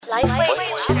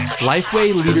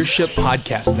Lifeway Leadership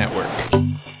Podcast Network.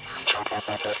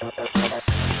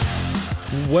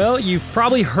 Well, you've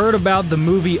probably heard about the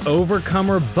movie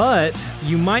Overcomer, but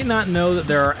you might not know that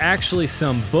there are actually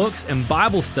some books and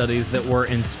Bible studies that were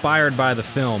inspired by the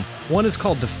film. One is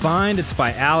called Defined. It's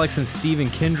by Alex and Stephen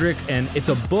Kendrick, and it's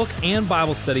a book and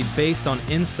Bible study based on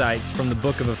insights from the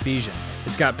book of Ephesians.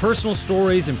 It's got personal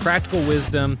stories and practical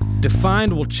wisdom.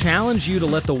 Defined will challenge you to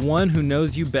let the one who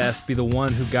knows you best be the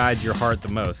one who guides your heart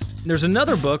the most. There's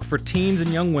another book for teens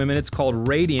and young women. It's called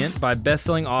Radiant by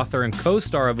best-selling author and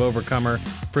co-star of Overcomer,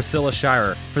 Priscilla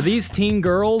Shirer. For these teen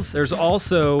girls, there's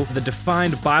also the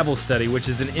Defined Bible Study, which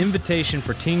is an invitation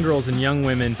for teen girls and young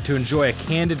women to enjoy a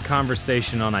candid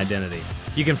conversation on identity.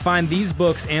 You can find these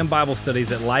books and Bible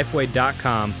studies at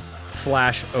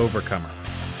lifeway.com/overcomer.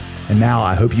 And now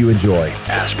I hope you enjoy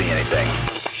Ask Me Anything.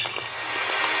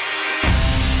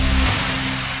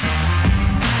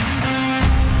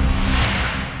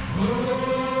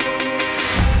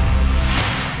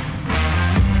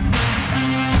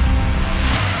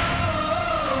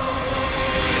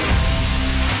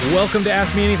 Welcome to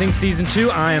Ask Me Anything Season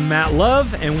 2. I am Matt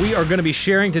Love, and we are going to be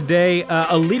sharing today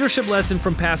a leadership lesson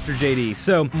from Pastor JD.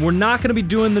 So we're not going to be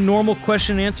doing the normal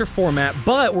question and answer format,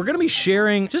 but we're going to be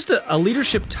sharing just a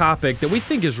leadership topic that we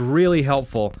think is really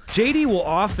helpful. JD will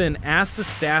often ask the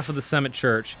staff of the Summit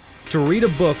Church to read a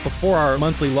book before our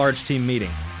monthly large team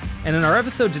meeting. And in our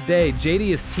episode today,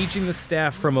 JD is teaching the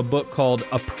staff from a book called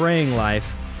A Praying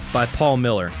Life by Paul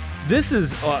Miller. This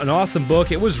is an awesome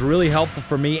book. It was really helpful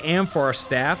for me and for our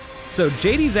staff. So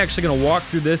JD's actually going to walk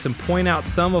through this and point out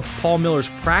some of Paul Miller's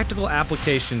practical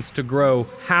applications to grow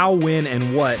how, when,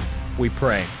 and what we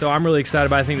pray. So I'm really excited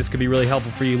about it. I think this could be really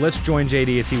helpful for you. Let's join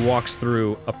JD as he walks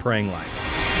through A Praying Life.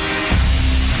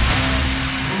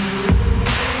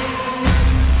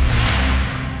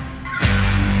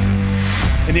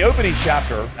 In the opening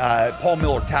chapter, Paul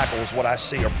Miller tackles what I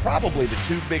see are probably the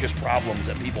two biggest problems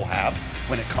that people have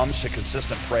when it comes to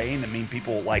consistent praying. I mean,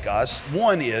 people like us.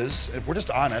 One is, if we're just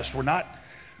honest, we're not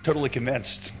totally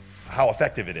convinced how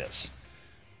effective it is.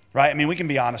 Right? I mean, we can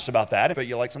be honest about that, but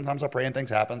sometimes I pray and things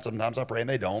happen. Sometimes I pray and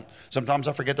they don't. Sometimes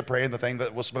I forget to pray and the thing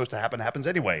that was supposed to happen happens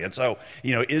anyway. And so,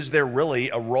 is there really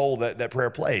a role that prayer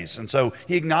plays? And so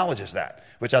he acknowledges that,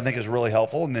 which I think is really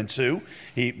helpful. And then two,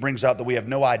 he brings out that we have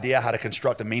no idea how to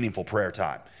construct a meaningful prayer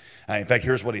time. In fact,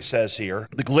 here's what he says here.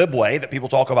 The glib way that people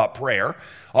talk about prayer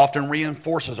often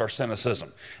reinforces our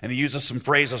cynicism. And he uses some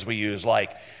phrases we use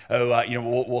like,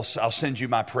 I'll send you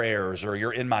my prayers, or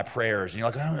you're in my prayers. And you're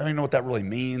like, I don't really know what that really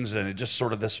means. And it's just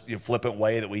sort of this flippant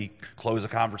way that we close a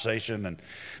conversation. And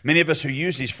many of us who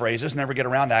use these phrases never get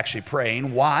around to actually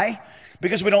praying. Why?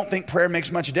 Because we don't think prayer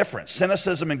makes much difference.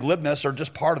 Cynicism and glibness are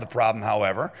just part of the problem,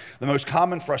 however. The most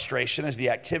common frustration is the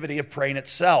activity of praying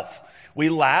itself. We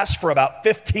last for about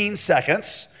 15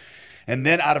 seconds, and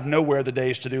then out of nowhere, the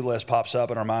day's to-do list pops up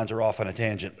and our minds are off on a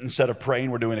tangent. Instead of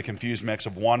praying, we're doing a confused mix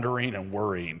of wandering and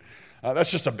worrying.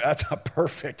 That's a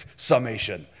perfect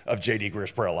summation of J.D.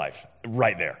 Greer's prayer life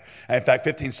right there. And in fact,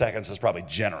 15 seconds is probably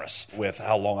generous with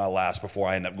how long I last before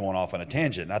I end up going off on a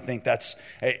tangent. And I think that's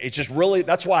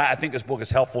why I think this book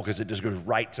is helpful, because it just goes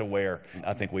right to where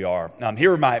I think we are.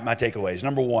 Here are my takeaways.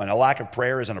 Number one, a lack of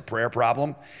prayer isn't a prayer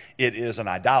problem. It is an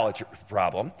idolatry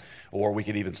problem, or we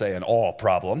could even say an awe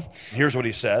problem. Here's what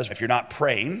he says. If you're not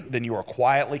praying, then you are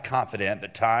quietly confident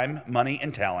that time, money,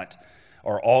 and talent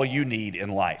are all you need in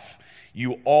life.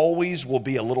 You always will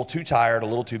be a little too tired, a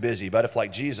little too busy. But if,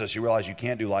 like Jesus, you realize you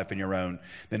can't do life on your own,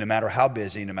 then no matter how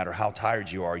busy, no matter how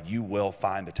tired you are, you will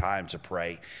find the time to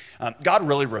pray. God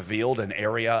really revealed an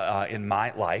area in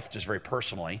my life, just very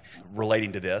personally,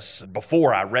 relating to this.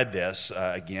 Before I read this,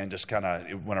 again, just kind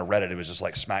of, when I read it was just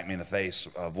like smack me in the face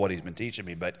of what he's been teaching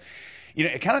me. But kind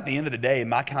of at the end of the day,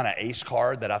 my kind of ace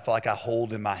card that I feel like I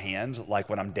hold in my hands, like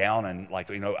when I'm down and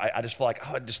I just feel like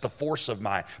just the force of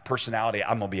my personality,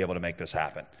 I'm going to be able to make this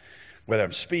happen. Whether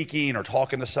I'm speaking or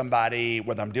talking to somebody,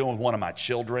 whether I'm dealing with one of my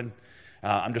children,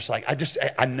 I'm just like,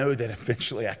 I know that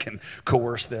eventually I can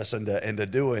coerce this into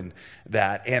doing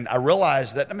that. And I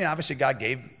realize that, obviously God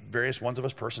gave various ones of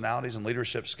us personalities and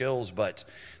leadership skills, but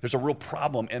there's a real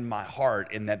problem in my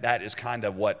heart in that is kind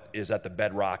of what is at the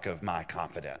bedrock of my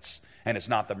confidence, and it's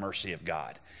not the mercy of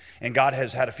God. And God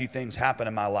has had a few things happen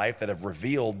in my life that have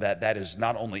revealed that is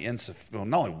not only not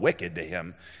only wicked to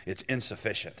him, it's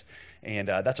insufficient. And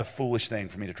that's a foolish thing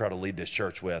for me to try to lead this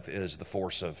church with, is the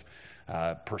force of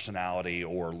personality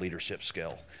or leadership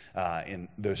skill in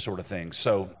those sort of things.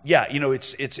 So yeah,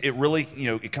 it really,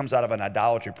 it comes out of an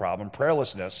idolatry problem.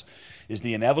 Prayerlessness is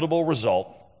the inevitable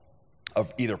result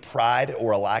of either pride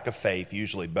or a lack of faith,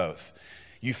 usually both.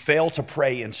 You fail to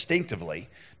pray instinctively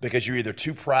because you're either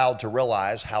too proud to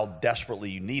realize how desperately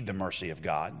you need the mercy of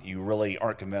God. You really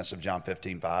aren't convinced of John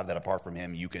 15:5, that apart from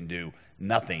him, you can do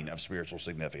nothing of spiritual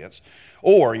significance.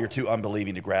 Or you're too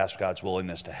unbelieving to grasp God's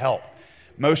willingness to help.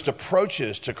 Most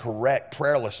approaches to correct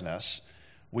prayerlessness,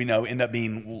 we know, end up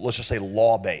being, let's just say,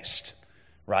 law-based,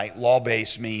 right?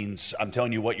 Law-based means I'm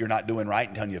telling you what you're not doing right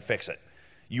and telling you to fix it.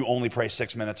 You only pray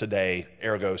 6 minutes a day,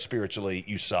 ergo spiritually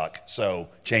you suck, so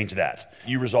change that.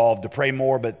 You resolve to pray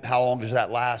more, but how long does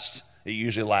that last? It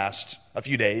usually lasts a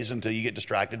few days until you get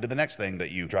distracted to the next thing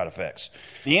that you try to fix.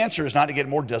 The answer is not to get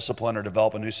more discipline or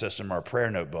develop a new system or a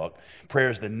prayer notebook. Prayer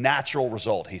is the natural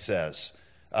result, he says,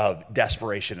 of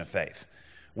desperation of faith.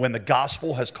 When the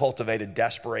gospel has cultivated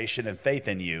desperation and faith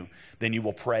in you, then you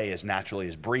will pray as naturally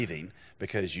as breathing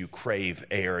because you crave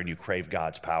air and you crave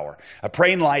God's power. A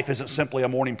praying life isn't simply a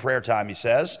morning prayer time, he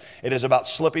says. It is about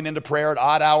slipping into prayer at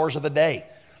odd hours of the day.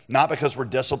 Not because we're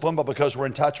disciplined, but because we're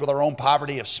in touch with our own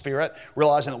poverty of spirit,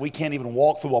 realizing that we can't even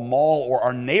walk through a mall or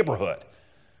our neighborhood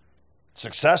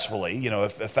successfully,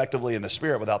 effectively in the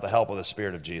Spirit without the help of the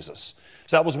Spirit of Jesus.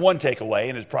 So that was one takeaway,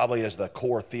 and it probably is the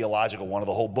core theological one of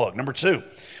the whole book. Number 2,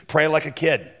 pray like a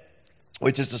kid,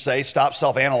 which is to say, stop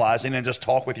self-analyzing and just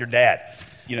talk with your dad.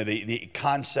 The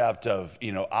concept of,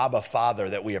 Abba Father,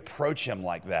 that we approach him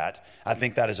like that, I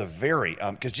think that is a very,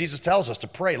 because Jesus tells us to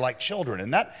pray like children.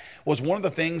 And that was one of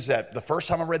the things that the first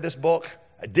time I read this book,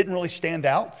 it didn't really stand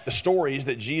out. The stories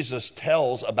that Jesus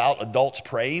tells about adults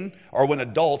praying are when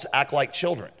adults act like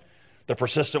children. The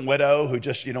persistent widow who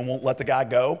just, won't let the guy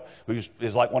go, who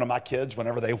is like one of my kids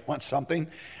whenever they want something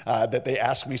that they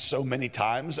ask me so many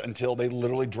times until they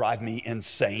literally drive me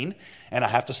insane. And I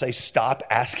have to say, stop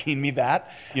asking me that.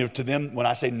 To them, when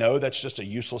I say no, that's just a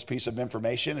useless piece of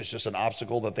information. It's just an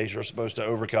obstacle that they are supposed to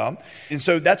overcome. And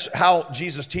so that's how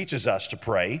Jesus teaches us to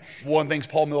pray. One of the things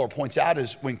Paul Miller points out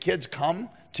is when kids come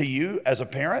to you as a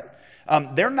parent,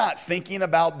 they're not thinking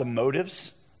about the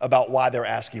motives about why they're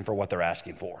asking for what they're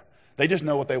asking for. They just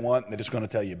know what they want, and they're just going to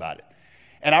tell you about it.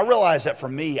 And I realize that for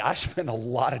me, I spend a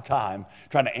lot of time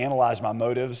trying to analyze my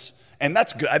motives, and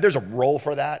that's good. There's a role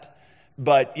for that.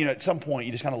 But, at some point,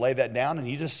 you just kind of lay that down,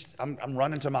 and I'm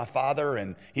running to my father,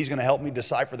 and he's going to help me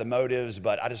decipher the motives,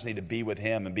 but I just need to be with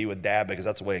him and be with dad because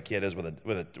that's the way a kid is with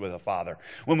a father.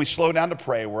 When we slow down to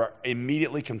pray, we're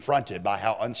immediately confronted by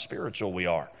how unspiritual we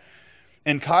are.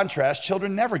 In contrast,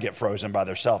 children never get frozen by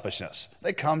their selfishness.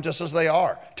 They come just as they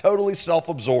are, totally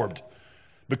self-absorbed.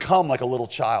 Become like a little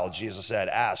child, Jesus said,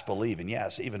 ask, believe, and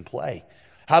yes, even play.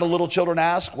 How do little children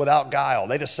ask? Without guile.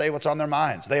 They just say what's on their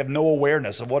minds. They have no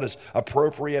awareness of what is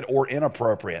appropriate or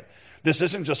inappropriate. This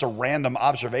isn't just a random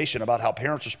observation about how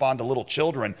parents respond to little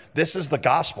children. This is the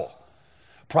gospel.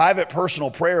 Private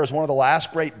personal prayer is one of the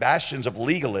last great bastions of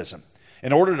legalism.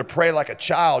 In order to pray like a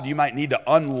child, you might need to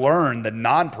unlearn the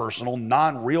non-personal,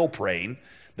 non-real praying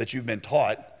that you've been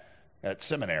taught at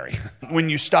seminary. When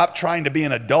you stop trying to be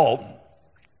an adult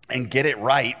and get it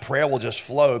right, prayer will just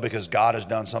flow because God has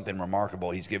done something remarkable.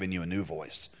 He's given you a new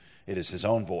voice. It is his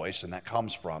own voice, and that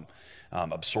comes from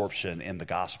absorption in the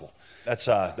gospel. That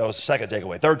was the second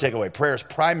takeaway. Third takeaway, prayer's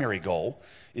primary goal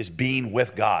is being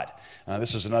with God.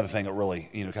 This is another thing that really,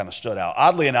 kind of stood out.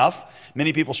 Oddly enough,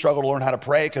 many people struggle to learn how to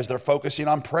pray because they're focusing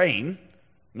on praying,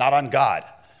 not on God.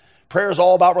 Prayer is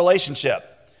all about relationship.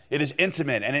 It is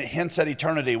intimate and it hints at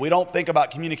eternity. We don't think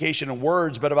about communication in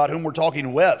words, but about whom we're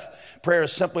talking with. Prayer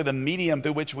is simply the medium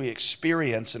through which we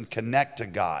experience and connect to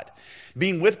God.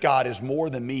 Being with God is more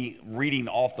than me reading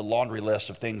off the laundry list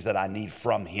of things that I need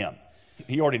from him.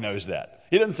 He already knows that.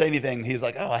 He doesn't say anything. He's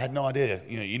like, oh, I had no idea.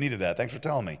 You needed that. Thanks for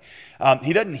telling me.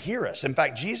 He doesn't hear us. In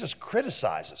fact, Jesus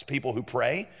criticizes people who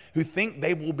pray, who think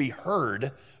they will be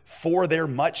heard for their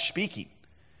much speaking.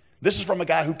 This is from a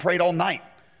guy who prayed all night.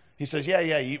 He says,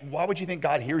 why would you think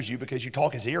God hears you? Because you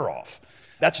talk his ear off.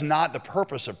 That's not the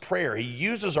purpose of prayer. He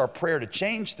uses our prayer to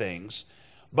change things,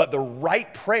 but the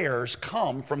right prayers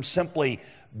come from simply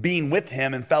being with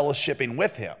him and fellowshipping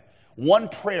with him. One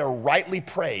prayer rightly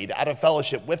prayed out of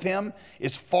fellowship with him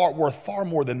is worth far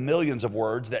more than millions of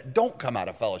words that don't come out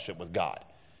of fellowship with God.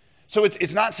 So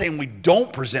it's not saying we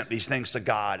don't present these things to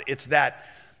God. It's that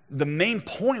the main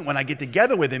point when I get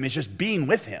together with him is just being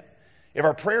with him. If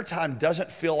our prayer time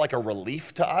doesn't feel like a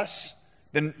relief to us,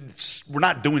 then we're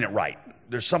not doing it right.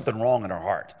 There's something wrong in our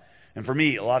heart. And for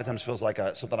me, a lot of times it feels like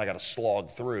something I got to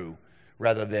slog through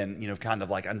rather than, kind of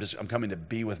like I'm coming to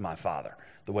be with my Father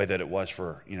the way that it was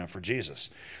for Jesus.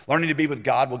 Learning to be with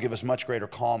God will give us much greater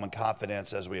calm and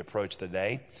confidence as we approach the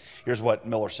day. Here's what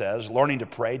Miller says. Learning to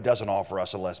pray doesn't offer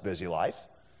us a less busy life,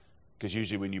 because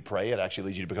usually when you pray, it actually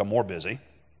leads you to become more busy.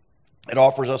 It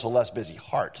offers us a less busy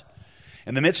heart.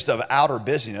 In the midst of outer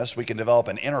busyness, we can develop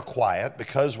an inner quiet.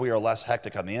 Because we are less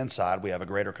hectic on the inside, we have a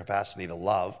greater capacity to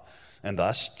love and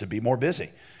thus to be more busy,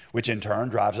 which in turn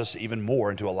drives us even more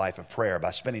into a life of prayer.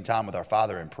 By spending time with our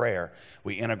Father in prayer,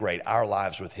 we integrate our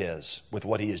lives with His, with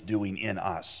what He is doing in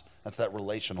us. That's that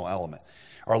relational element.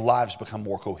 Our lives become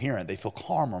more coherent. They feel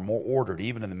calmer, more ordered,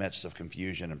 even in the midst of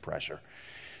confusion and pressure.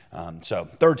 So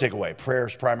third takeaway,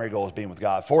 prayer's primary goal is being with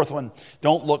God. Fourth one,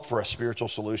 don't look for a spiritual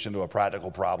solution to a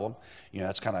practical problem.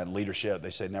 That's kind of leadership. They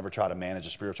say never try to manage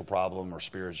a spiritual problem or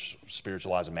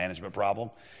spiritualize a management problem.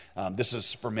 This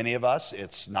is, for many of us,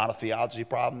 it's not a theology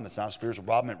problem. It's not a spiritual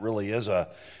problem. It really is a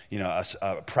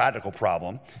practical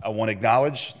problem. I want to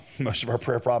acknowledge most of our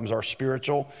prayer problems are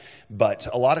spiritual, but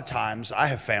a lot of times I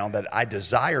have found that I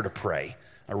desire to pray.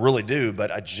 I really do, but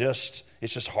it's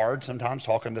just hard sometimes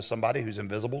talking to somebody who's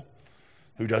invisible,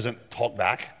 who doesn't talk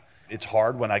back. It's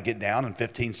hard when I get down and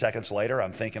 15 seconds later,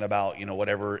 I'm thinking about,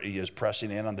 whatever is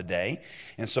pressing in on the day.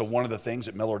 And so one of the things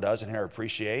that Miller does in here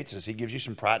appreciates is he gives you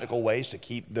some practical ways to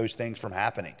keep those things from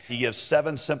happening. He gives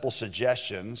 7 simple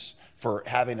suggestions for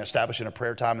establishing a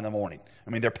prayer time in the morning. I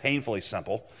mean, they're painfully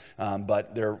simple,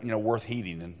 but they're, worth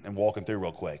heeding and walking through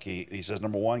real quick. He says,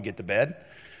 number 1, get to bed.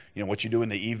 What you do in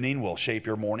the evening will shape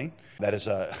your morning. That is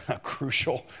a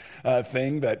crucial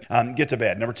thing, but get to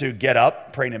bed. Number 2, get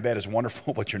up. Praying in bed is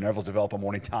wonderful, but you'll never develop a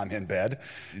morning time in bed.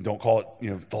 Don't call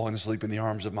it, falling asleep in the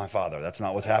arms of my Father. That's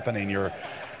not what's happening. You're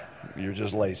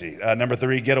just lazy. Number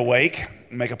 3, get awake.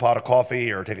 Make a pot of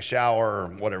coffee or take a shower or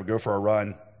whatever. Go for a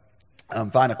run.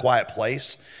 Find a quiet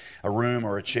place, a room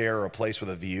or a chair or a place with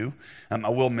a view. I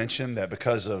will mention that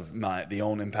because of the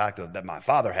own impact that my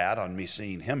father had on me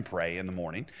seeing him pray in the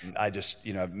morning, I just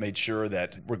made sure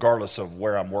that regardless of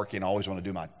where I'm working, I always want to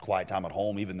do my quiet time at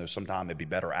home, even though sometimes it'd be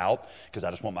better out, because I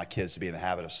just want my kids to be in the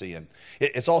habit of seeing.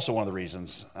 It's also one of the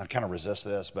reasons I kind of resist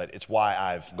this, but it's why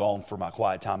I've gone for my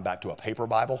quiet time back to a paper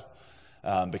Bible.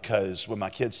 Because when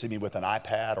my kids see me with an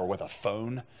iPad or with a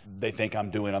phone, they think I'm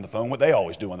doing on the phone what they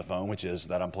always do on the phone, which is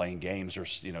that I'm playing games or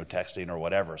texting or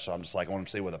whatever. So I'm just like, I want them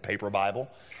to see with a paper Bible,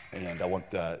 and I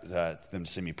want them to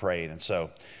see me praying. And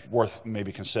so worth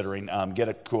maybe considering.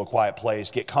 Get to a quiet place,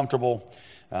 get comfortable.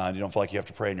 You don't feel like you have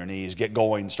to pray on your knees. Get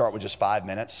going. Start with just 5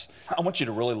 minutes. I want you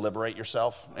to really liberate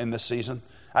yourself in this season.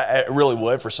 I really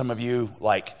would. For some of you,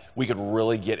 we could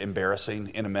really get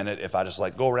embarrassing in a minute if I just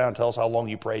go around and tell us how long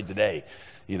you prayed today.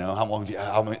 How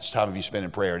much time have you spent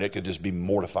in prayer? And it could just be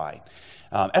mortifying.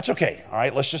 That's okay. All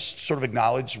right. Let's just sort of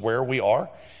acknowledge where we are.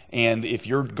 And if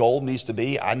your goal needs to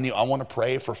be, I want to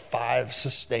pray for 5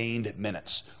 sustained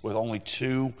minutes with only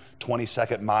 2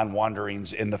 20-second mind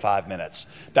wanderings in the 5 minutes.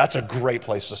 That's a great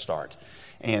place to start.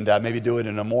 And maybe do it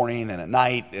in the morning and at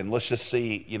night, and let's just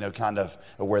see, kind of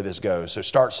where this goes. So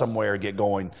start somewhere, get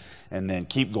going, and then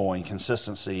keep going.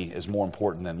 Consistency is more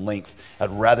important than length.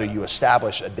 I'd rather you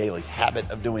establish a daily habit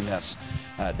of doing this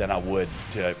than I would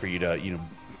for you to,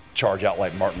 charge out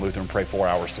like Martin Luther and pray 4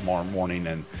 hours tomorrow morning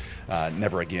and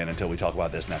never again until we talk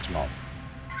about this next month.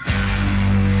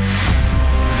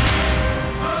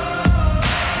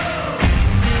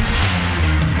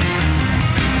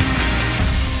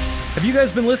 Have you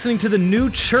guys been listening to the New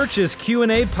Churches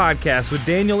Q&A podcast with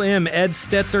Daniel M., Ed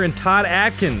Stetzer, and Todd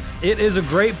Atkins? It is a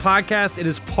great podcast. It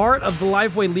is part of the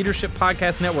Lifeway Leadership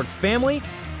Podcast Network family,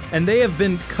 and they have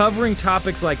been covering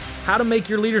topics like how to make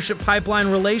your leadership pipeline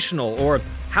relational, or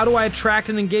how do I attract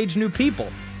and engage new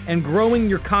people, and growing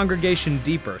your congregation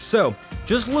deeper. So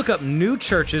just look up New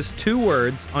Churches, 2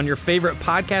 words, on your favorite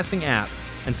podcasting app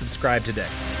and subscribe today.